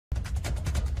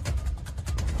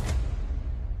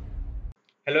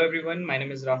Hello everyone, my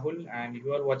name is Rahul and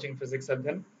you are watching physics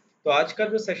अध्ययन। तो आज का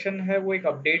जो सेशन है वो एक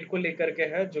अपडेट को लेकर के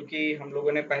है, जो कि हम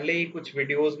लोगों ने पहले ही कुछ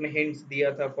वीडियोस में हिंट्स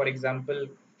दिया था। For example,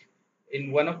 in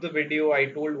one of the video I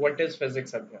told what is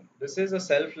physics अध्ययन। This is a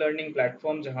self learning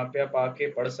platform जहाँ पे आप आके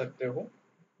पढ़ सकते हो,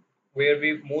 where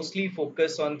we mostly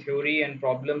focus on theory and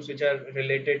problems which are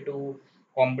related to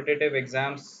competitive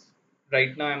exams.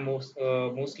 Right now I'm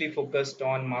mostly focused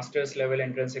on master's level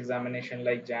entrance examination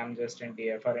like JAM, JEST and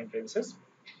TIFR entrances.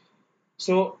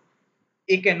 So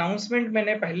एक announcement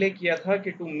मैंने पहले किया था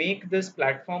कि to make this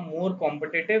platform more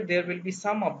competitive there will be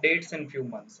some updates in few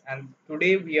months, and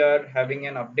today we are having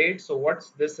an update. So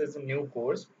what's this is a new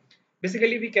course.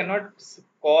 Basically we cannot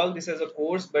call this as a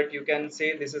course, but you can say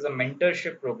this is a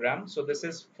mentorship program. So this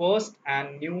is first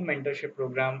and new mentorship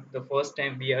program, the first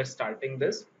time we are starting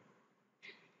this.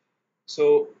 So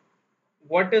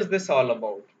what is this all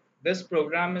about? This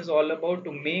program is all about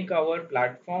to make our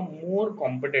platform more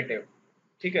competitive.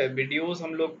 ठीक है, videos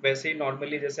हम लोग वैसे ही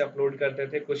normally जैसे upload करते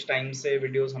थे, कुछ time से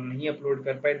वीडियोस हम नहीं अपलोड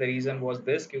कर पाए. द रीजन वाज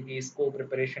दिस, क्योंकि इसको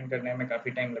प्रिपरेशन करने में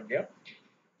काफ़ी टाइम लग गया.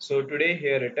 So today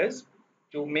here it is,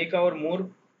 to make our more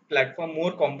platform more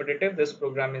competitive. This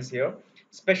program is here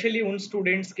especially उन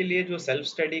students के लिए जो self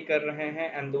study कर रहे हैं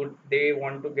and they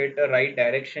want to get a right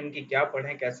direction कि क्या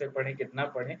पढ़ें, कैसे पढ़ें, कितना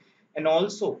पढ़ें. And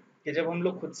also कि जब हम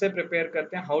लोग खुद से prepare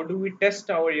करते हैं, how do we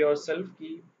test our yourself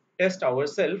कि test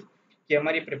ourselves कि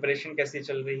हमारी प्रिपरेशन कैसी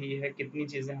चल रही है, कितनी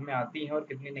चीज़ें हमें आती हैं और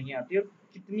कितनी नहीं आती और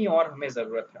कितनी और हमें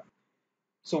ज़रूरत है.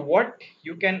 So what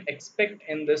you can expect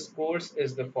in this course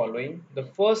is the following. The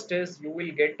first is you will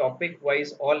get topic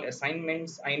wise all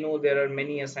assignments. I know there are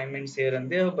many assignments here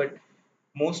and there, but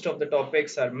most of the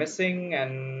topics are missing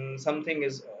and something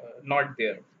is not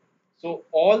there. So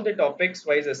all the topics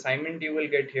wise assignment you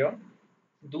will get here.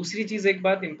 दूसरी चीज, एक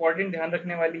बात important ध्यान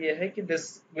रखने वाली यह है कि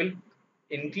this will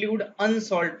include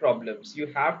unsolved problems.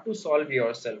 You have to solve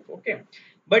yourself, okay?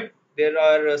 But there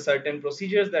are certain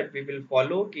procedures that we will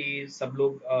follow कि सब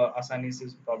लोग आसानी से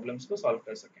इस problems को solve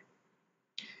कर सकें.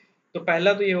 तो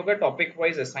पहला तो ये होगा topic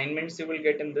wise assignments you will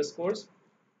get in this course.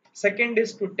 Second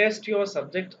is to test your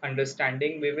subject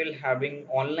understanding. We will having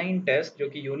online test जो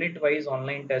कि unit wise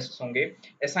online tests होंगे.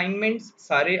 Assignments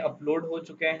सारे upload हो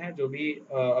चुके हैं, जो भी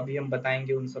अभी हम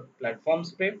बताएंगे उन सब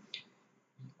platforms पे.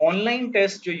 ऑनलाइन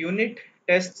टेस्ट जो यूनिट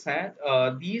टेस्ट्स हैं,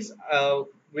 these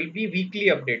will be weekly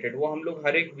updated. वो हम लोग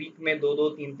हर एक वीक में दो दो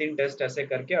तीन तीन टेस्ट ऐसे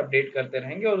करके अपडेट करते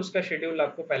रहेंगे, और उसका शेड्यूल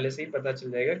आपको पहले से ही पता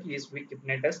चल जाएगा कि इस वीक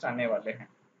कितने टेस्ट आने वाले हैं.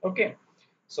 ओके,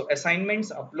 सो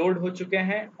असाइनमेंट्स अपलोड हो चुके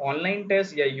हैं. ऑनलाइन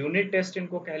टेस्ट या यूनिट टेस्ट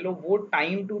इनको कह लो, वो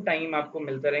टाइम टू टाइम आपको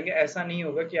मिलते रहेंगे. ऐसा नहीं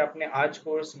होगा कि आपने आज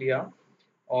कोर्स लिया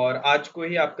और आज को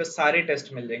ही आपके सारे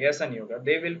टेस्ट मिल जाएंगे, ऐसा नहीं होगा.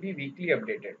 They will be weekly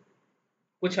updated.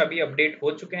 कुछ अभी अपडेट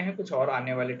हो चुके हैं, कुछ और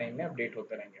आने वाले टाइम में अपडेट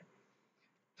होते रहेंगे.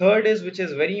 Third is which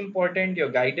is very important, your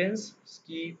guidance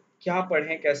कि क्या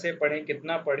पढ़ें, कैसे पढ़ें,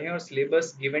 कितना पढ़ें और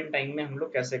सिलेबस गिवन टाइम में हम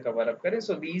लोग कैसे कवर अप करें.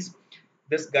 So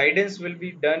this guidance will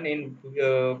be done in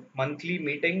monthly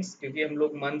meetings, क्योंकि हम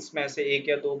लोग मंथ्स में ऐसे एक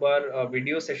या दो बार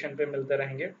वीडियो सेशन पे मिलते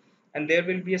रहेंगे. And there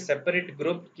will be a separate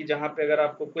group कि जहाँ पे अगर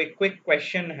आपको कोई क्विक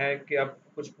क्वेश्चन है कि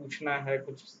आपको कुछ पूछना है,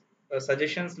 कुछ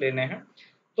सजेशंस लेने हैं,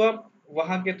 तो आप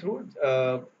वहाँ के थ्रू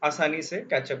आसानी से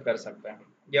कैचअप कर सकते हैं,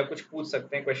 या कुछ पूछ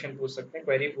सकते हैं, क्वेश्चन पूछ सकते हैं,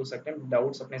 क्वेरी पूछ सकते हैं,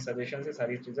 डाउट्स अपने सजेशन से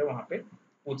सारी चीज़ें वहाँ पे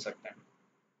पूछ सकते हैं.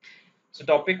 So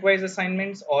topic wise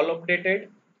assignments all updated.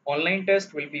 Online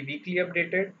test will be weekly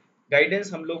updated.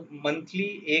 Guidance हम लोग मंथली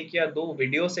एक या दो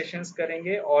वीडियो सेशंस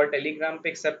करेंगे, और टेलीग्राम पे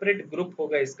एक सेपरेट ग्रुप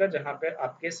होगा इसका, जहाँ पे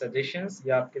आपके सजेशंस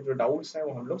या आपके जो डाउट्स हैं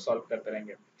वो हम लोग सॉल्व करते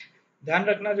रहेंगे. ध्यान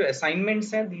रखना, जो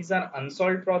असाइनमेंट्स हैं these are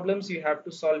unsolved problems, you have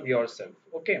to solve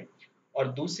yourself, okay. और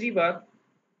दूसरी बात,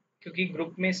 क्योंकि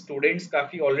ग्रुप में स्टूडेंट्स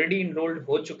काफ़ी ऑलरेडी इनरोल्ड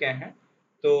हो चुके हैं,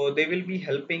 तो they will be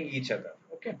helping each other,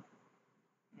 okay.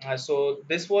 So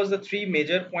this was the three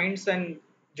major points. And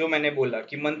जो मैंने बोला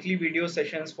कि monthly video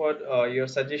sessions for your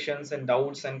suggestions and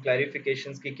doubts and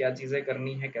clarifications की क्या चीज़ें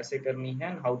करनी है, कैसे करनी है,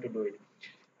 and how to do it.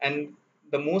 And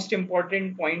the most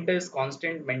important point is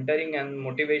constant mentoring and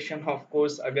motivation. Of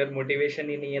course अगर मोटिवेशन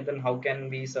ही नहीं है, then how can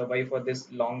we survive for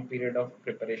this long period of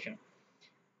preparation.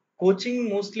 Coaching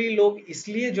mostly लोग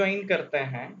इसलिए join करते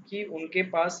हैं कि उनके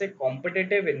पास एक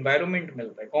कॉम्पिटिटिव एनवायरनमेंट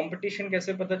मिलता है. कंपटीशन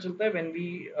कैसे पता चलता है? When we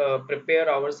prepare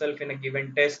ourselves in a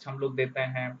given test हम लोग देते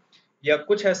हैं, या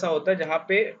कुछ ऐसा होता है जहाँ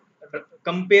पे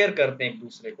कंपेयर करते हैं एक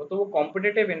दूसरे को, तो वो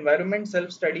कॉम्पिटिटिव एनवायरनमेंट सेल्फ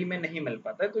स्टडी में नहीं मिल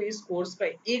पाता है. तो इस कोर्स का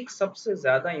एक सबसे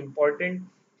ज़्यादा इम्पॉर्टेंट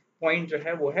पॉइंट जो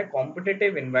है वो है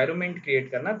कॉम्पिटिटिव एनवायरनमेंट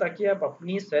क्रिएट करना, ताकि आप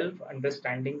अपनी सेल्फ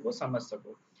अंडरस्टैंडिंग को समझ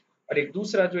सको. और एक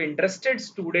दूसरा, जो इंटरेस्टेड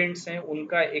स्टूडेंट्स हैं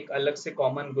उनका एक अलग से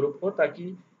कॉमन ग्रुप हो,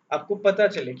 ताकि आपको पता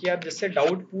चले कि आप जिससे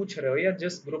डाउट पूछ रहे हो या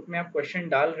जिस ग्रुप में आप क्वेश्चन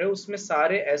डाल रहे हो उसमें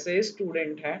सारे ऐसे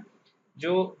स्टूडेंट हैं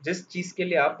जो जिस चीज के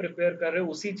लिए आप प्रिपेयर कर रहे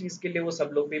हो उसी चीज के लिए वो सब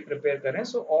लोग भी प्रिपेयर कर रहे हैं,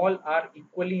 so all are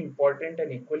equally important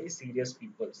and equally serious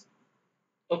peoples.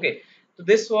 Okay, तो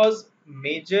this was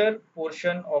major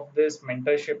portion of this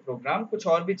mentorship programme. कुछ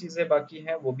और भी चीजें बाकी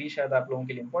हैं वो भी शायद आप लोगों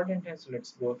के लिए इंपॉर्टेंट है, so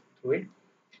let's go through it.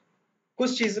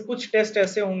 कुछ टेस्ट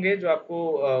ऐसे होंगे जो आपको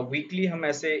वीकली हम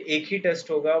ऐसे एक ही टेस्ट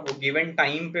होगा, वो गिवन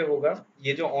टाइम पे होगा।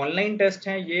 ये जो ऑनलाइन टेस्ट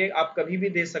हैं ये आप कभी भी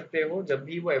दे सकते हो, जब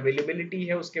भी वो अवेलेबिलिटी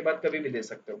है उसके बाद कभी भी दे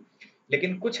सकते हो।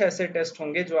 लेकिन कुछ ऐसे टेस्ट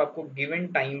होंगे जो आपको गिवन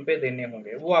टाइम पे देने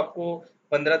होंगे, वो आपको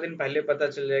 15 दिन पहले पता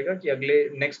चल जाएगा कि अगले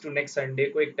नेक्स्ट टू नेक्स्ट संडे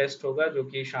को एक टेस्ट होगा जो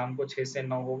कि शाम को 6 से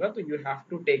 9 होगा, तो you have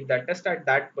to take that test at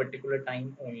that particular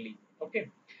time only. Okay,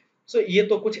 सो ये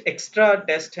तो कुछ एक्स्ट्रा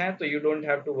टेस्ट हैं, तो you don't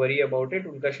have to worry about it,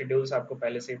 उनका शेड्यूल्स आपको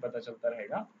पहले से ही पता चलता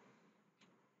रहेगा।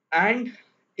 एंड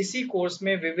इसी कोर्स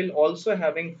में we will also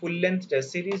having full length test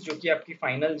series जो कि आपकी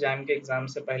फाइनल जैम के एग्जाम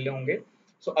से पहले होंगे।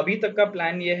 सो अभी तक का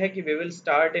प्लान ये है कि we will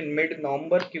start in mid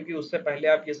नवंबर, क्योंकि उससे पहले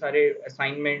आप ये सारे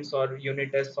असाइनमेंट्स और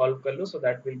यूनिट टेस्ट सॉल्व कर लो, so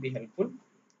that will be helpful.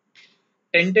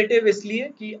 Tentative इसलिए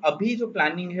कि अभी जो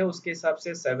प्लानिंग है उसके हिसाब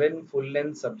से 7 फुल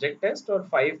लेंथ सब्जेक्ट टेस्ट और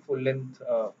 5 फुल लेंथ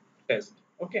टेस्ट।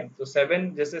 ओके, तो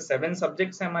 7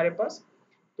 सब्जेक्ट्स हैं हमारे पास,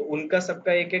 तो उनका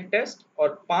सबका एक एक टेस्ट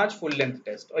और 5 फुल लेंथ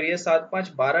टेस्ट, और ये 7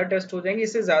 5 12 टेस्ट हो जाएंगे।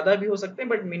 इससे ज्यादा भी हो सकते हैं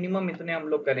बट मिनिमम इतने हम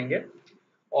लोग करेंगे।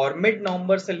 और मिड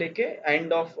नवंबर से लेके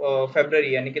एंड ऑफ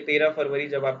फरवरी यानी कि 13 फरवरी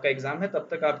जब आपका एग्जाम है तब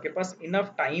तक आपके पास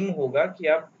इनफ टाइम होगा कि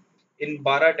आप इन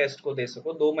 12 टेस्ट को दे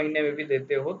सको। 2 महीने में भी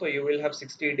देते हो तो you will have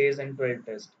 60 days and 12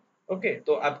 test. Okay,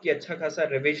 तो आपकी अच्छा खासा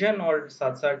रिविजन और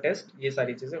साथ साथ टेस्ट, ये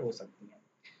सारी चीजें हो सकती हैं।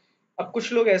 अब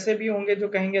कुछ लोग ऐसे भी होंगे जो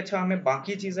कहेंगे अच्छा हमें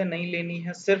बाकी चीजें नहीं लेनी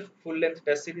है, सिर्फ फुल लेंथ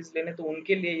टेस्ट सीरीज लेने, तो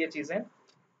उनके लिए ये चीजें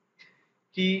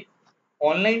कि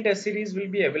online test series will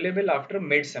be available after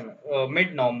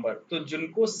mid नवंबर। तो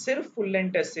जिनको सिर्फ फुल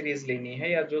लेंथ टेस्ट सीरीज लेनी है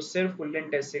या जो सिर्फ फुल लेंथ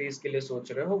टेस्ट सीरीज के लिए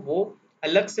सोच रहे हो, वो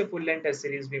अलग से फुल लेंथ टेस्ट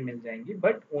सीरीज भी मिल जाएंगी,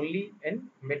 but only in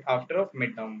mid after of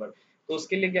mid नवंबर। तो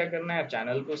उसके लिए क्या करना है, आप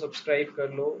चैनल को सब्सक्राइब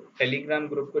कर लो, टेलीग्राम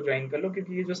ग्रुप को ज्वाइन कर लो,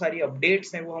 क्योंकि ये जो सारी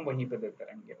अपडेट्स हैं वो हम वहीं पे देते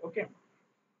रहेंगे। ओके,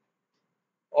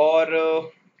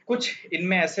 और कुछ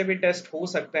इनमें ऐसे भी टेस्ट हो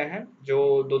सकते हैं जो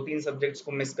 2 3 सब्जेक्ट्स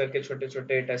को मिस करके छोटे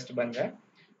छोटे टेस्ट बन जाए,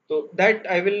 तो दैट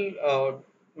आई विल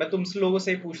मैं तुमसे लोगों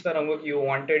से ही पूछता रहूंगा कि यू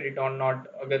वांटेड इट और नॉट।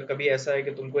 अगर कभी ऐसा है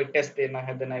कि तुमको एक टेस्ट देना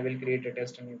है, then I will create a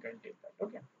test and you can take that.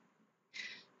 Okay,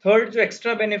 third जो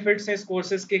एक्स्ट्रा बेनिफिट्स हैं इस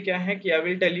कोर्सेज के क्या है कि I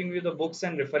will telling you the books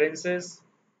and references,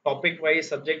 topic wise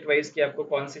subject wise, कि आपको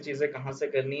कौन सी चीजें कहाँ से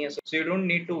करनी है, so you don't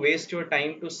need to waste your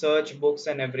time to search books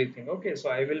and everything. Okay, so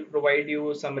I will provide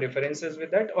you some references with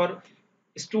that, और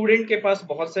student के पास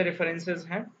बहुत से रेफरेंसेस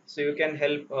हैं, so you can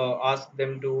help ask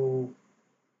them to,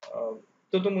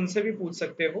 तो तुम उनसे भी पूछ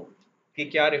सकते हो कि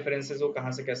क्या रेफरेंसेस हो,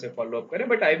 कहाँ से कैसे फॉलो अप करें,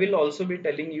 but I will also be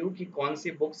telling you कि कौन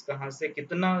सी बुक्स कहाँ से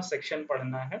कितना सेक्शन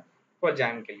पढ़ना है फॉर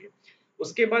जैम के लिए।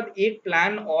 उसके बाद एक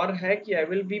प्लान और है कि I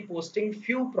will be posting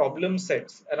few problem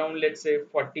sets around let's say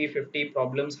 40 50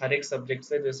 problems हर एक सब्जेक्ट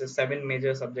से, जैसे 7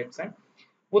 मेजर सब्जेक्ट्स हैं,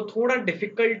 वो थोड़ा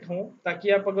डिफिकल्ट हो, ताकि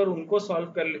आप अगर उनको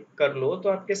सॉल्व कर लो तो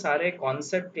आपके सारे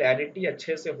कॉन्सेप्ट क्लैरिटी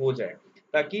अच्छे से हो जाए,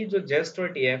 ताकि जो जेस्ट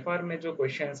और टीएफआर में जो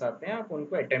क्वेश्चंस आते हैं आप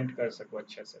उनको अटेम्प्ट कर सको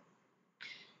अच्छे से।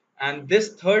 And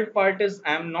this third part is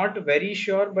I'm not very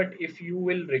sure, but if you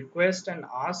will request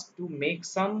and ask to make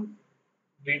some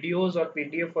videos or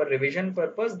PDF for revision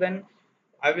purpose, then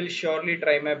I will surely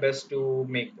try my best to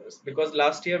make this, because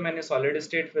last year मैंने solid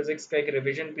state physics का एक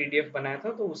revision PDF बनाया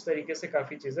था, तो उस तरीके से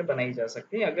काफी चीजें बनाई जा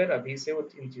सकती हैं अगर अभी से वो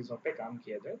इन चीजों पे काम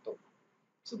किया जाए तो।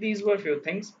 So these were few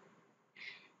things।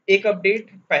 एक अपडेट,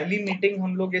 पहली मीटिंग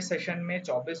हम लोग इस सेशन में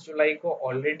 24 जुलाई को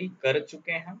ऑलरेडी कर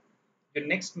चुके हैं। जो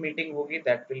नेक्स्ट मीटिंग होगी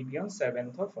that will be on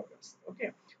 7 August. Okay,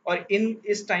 और इन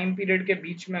इस टाइम पीरियड के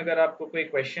बीच में अगर आपको कोई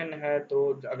क्वेश्चन है तो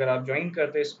अगर आप ज्वाइन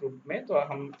करते हैं इस ग्रुप में, तो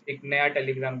हम एक नया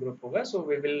टेलीग्राम ग्रुप होगा, so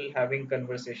we will having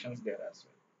conversations there as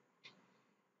well.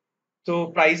 तो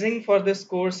pricing for this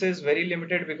course is very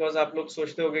limited, because आप लोग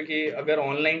सोचते होंगे कि अगर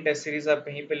ऑनलाइन टेस्ट सीरीज आप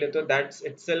कहीं पे लेते हो that's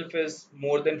itself is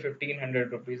more than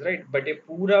 1500 rupees, right, but ये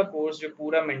पूरा कोर्स जो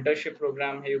पूरा मेंटरशिप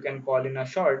प्रोग्राम है, you can call in a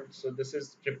short, so this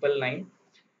is 999,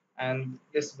 and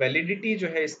this validity जो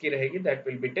है इसकी रहेगी that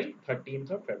will be till 13th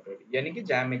of February, यानी कि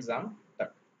जैम एग्जाम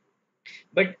तक।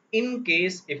 But in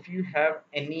case if you have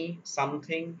any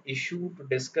something issue to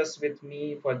discuss with me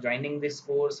for joining this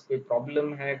course, कोई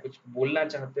problem है, कुछ बोलना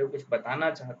चाहते हो, कुछ बताना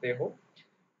चाहते हो,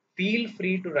 feel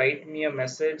free to right me a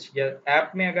message, या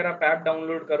ऐप में अगर आप ऐप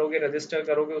डाउनलोड करोगे, रजिस्टर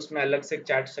करोगे, उसमें अलग से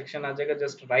चैट सेक्शन आ जाएगा,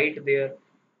 जस्ट राइट देयर।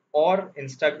 और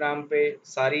इंस्टाग्राम पे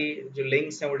सारी जो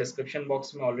लिंक्स हैं वो डिस्क्रिप्शन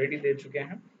बॉक्स में ऑलरेडी दे चुके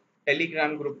हैं।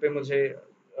 टेलीग्राम ग्रुप पे मुझे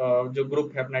जो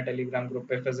ग्रुप है अपना टेलीग्राम ग्रुप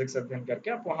पे फिजिक्स अध्ययन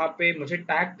करके, आप वहाँ पे मुझे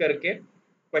टैग करके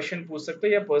क्वेश्चन पूछ सकते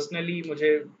हो, या पर्सनली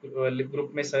मुझे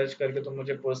ग्रुप में सर्च करके तो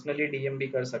मुझे पर्सनली डीएम भी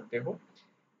कर सकते हो.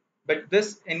 But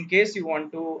this in case you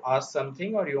want to ask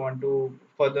something और you want to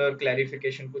further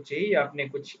clarification कुछ चाहिए, या आपने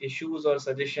कुछ इश्यूज और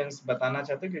सजेशंस बताना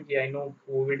चाहते हो, क्योंकि आई नो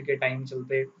कोविड के टाइम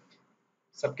चलते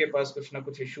सबके पास कुछ ना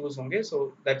कुछ इश्यूज होंगे, सो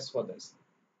दैट्स फॉर दिस.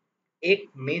 एक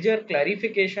मेजर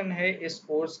क्लैरिफिकेशन है इस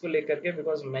कोर्स को लेकर के,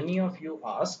 because many of you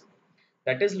ask,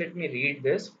 that is, let me read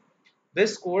this.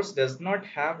 This course does not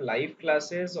have live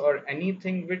classes or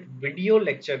anything with video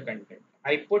lecture content.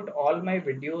 I put all my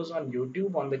videos on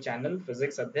YouTube on the channel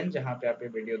Physics Adhyan, जहाँ पे आप ये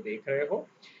video देख रहे हो.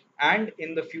 And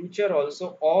in the future also,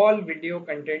 all video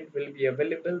content will be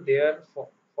available there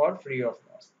for free of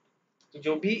cost. तो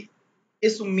जो भी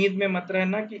इस उम्मीद में मत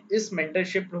रहना कि इस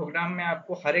मेंटरशिप प्रोग्राम में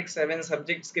आपको हर एक 7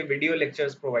 सब्जेक्ट्स के वीडियो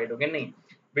लेक्चर्स प्रोवाइड होंगे, नहीं.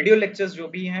 वीडियो लेक्चर्स जो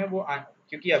भी हैं वो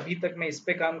क्योंकि अभी तक मैं इस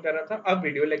पे काम कर रहा था, अब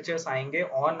वीडियो लेक्चर्स आएंगे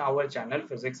ऑन आवर चैनल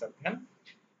फिजिक्स अध्ययन.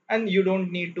 And you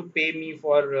don't need to पे me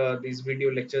for this video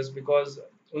lectures, because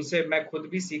उनसे मैं खुद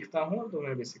भी सीखता हूँ, तो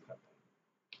मैं भी सिखाता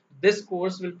हूँ. This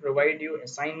course will provide you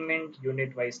assignment,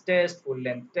 unit-wise test,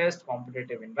 full-length test,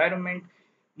 competitive environment,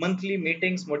 monthly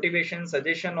meetings, motivation,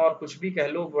 suggestion और कुछ भी कह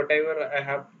लो, whatever I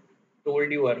have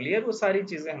told you earlier, वो सारी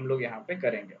चीजें हम लोग यहाँ पे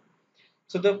करेंगे.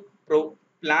 So the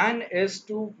plan is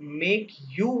to make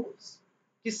you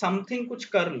कि समथिंग कुछ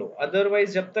कर लो. अदरवाइज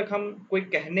जब तक हम कोई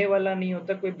कहने वाला नहीं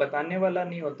होता, कोई बताने वाला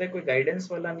नहीं होता, कोई गाइडेंस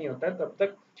वाला नहीं होता, तब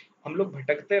तक हम लोग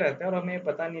भटकते रहते हैं और हमें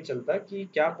पता नहीं चलता कि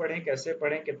क्या पढ़ें, कैसे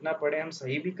पढ़ें, कितना पढ़ें, हम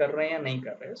सही भी कर रहे हैं या नहीं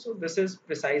कर रहे हैं. So this is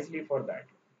precisely for that.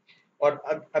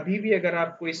 और अभी भी अगर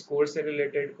आपको इस कोर्स से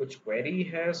रिलेटेड कुछ क्वेरी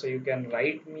है, so you can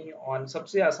write me on.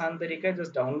 सबसे आसान तरीका है,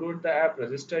 just download the app,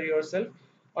 register yourself,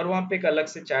 और वहाँ पे एक अलग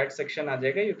से चैट सेक्शन आ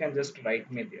जाएगा, you can just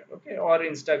right me there, okay. और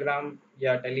इंस्टाग्राम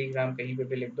या टेलीग्राम कहीं पे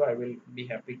भी लिख दो, I will be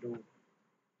happy to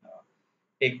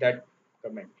take that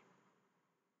comment.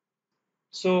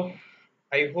 So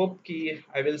I hope कि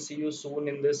I will see you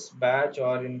soon in this batch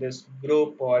or in this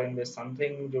group or in this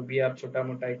something, जो भी आप छोटा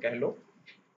मोटा ही कह लो.